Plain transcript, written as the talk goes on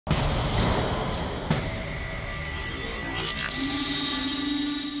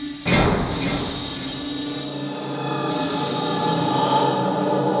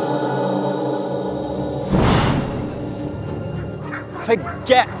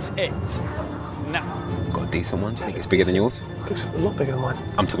Forget it. No. Got a decent one? Do you think it's bigger than yours? It's a lot bigger than mine.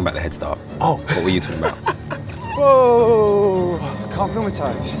 I'm talking about the head start. Oh. What were you talking about? Whoa! Can't feel my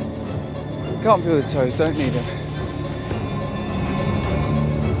toes. Can't feel the toes, don't need them.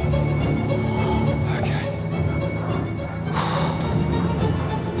 Okay.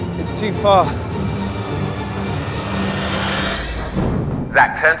 It's too far.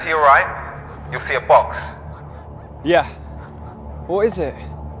 Zach, turn to your right. You'll see a box. Yeah. What is it?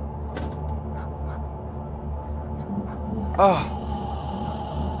 Oh.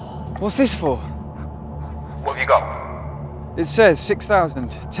 What's this for? What have you got? It says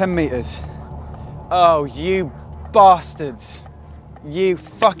 6,000, 10 metres. Oh, you bastards. You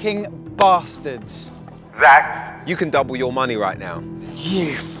fucking bastards. Zach, You can double your money right now.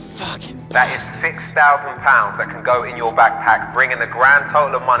 You fucking that is bastards. £6,000 that can go in your backpack, bringing the grand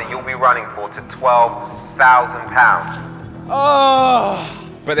total of money you'll be running for to £12,000. Oh.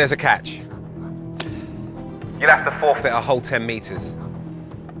 But there's a catch. You'll have to forfeit. Fit a whole 10 metres.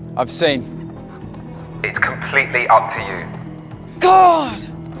 I've seen. It's completely up to you. God!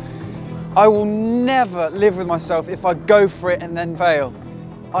 I will never live with myself if I go for it and then fail.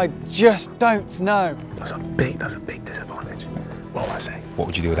 I just don't know. That's a big disadvantage. What will I say? What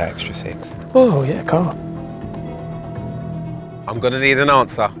would you do with that extra 6? Oh, yeah, car. I'm gonna need an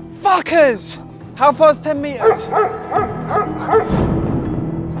answer. Fuckers! How far's 10 metres?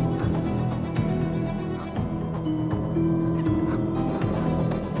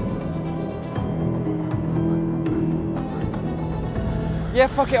 Yeah,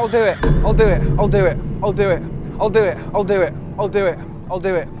 fuck it, I'll do it. I'll do it. I'll do it. I'll do it. I'll do it. I'll do it. I'll do it. I'll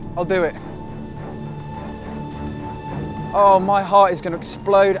do it. I'll do it. Oh, my heart is going to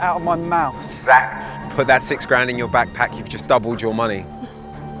explode out of my mouth. Zach. Put that 6 grand in your backpack, you've just doubled your money.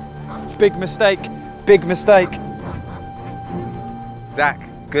 Big mistake. Big mistake. Zach,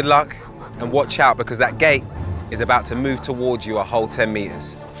 good luck, and watch out because that gate is about to move towards you a whole 10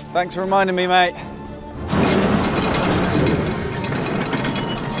 metres. Thanks for reminding me, mate.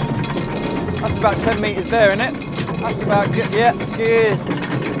 That's about 10 metres there, isn't it? That's about good. Yeah, good.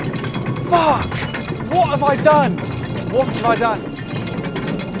 Fuck! What have I done? What have I done?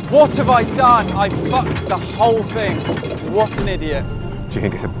 What have I done? I fucked the whole thing. What an idiot. Do you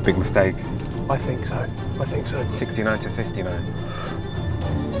think it's a big mistake? I think so. I think so. 69 to 59.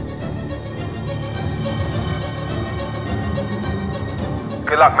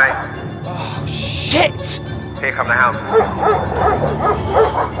 Good luck, mate. Oh, shit! Here come the Hounds.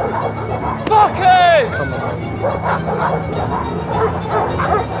 Fuckers!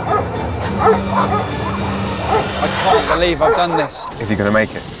 I can't believe I've done this. Is he gonna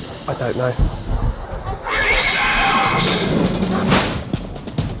make it? I don't know.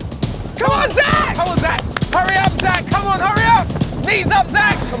 Come on, Zach! Come on, Zach! Hurry up, Zach! Come on, hurry up! Knees up,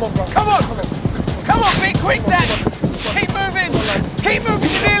 Zach! Come on, bro. Come on! Come on, be quick, Zach! Keep moving! Keep moving,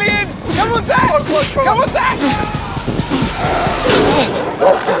 you're nearly in! Come on, Zach! Come on, Zach!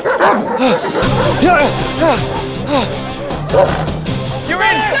 You're in! You're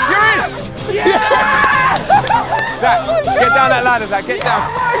in! Yeah! Zach, get down that ladder, Zach, get down.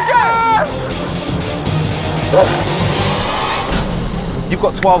 You've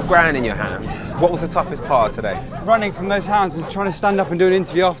got 12 grand in your hands. What was the toughest part today? Running from those hounds and trying to stand up and do an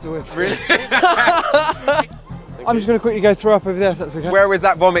interview afterwards. Really? I'm just going to quickly go throw up over there, if that's okay. Where is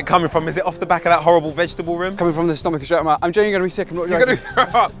that vomit coming from? Is it off the back of that horrible vegetable room? Coming from the stomach straight out my mouth. I'm genuinely going to be sick. I'm not joking. You're going to throw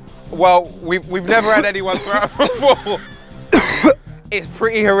up? Well, we've never had anyone throw up before. It's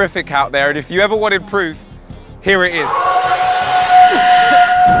pretty horrific out there, and if you ever wanted proof, here it is.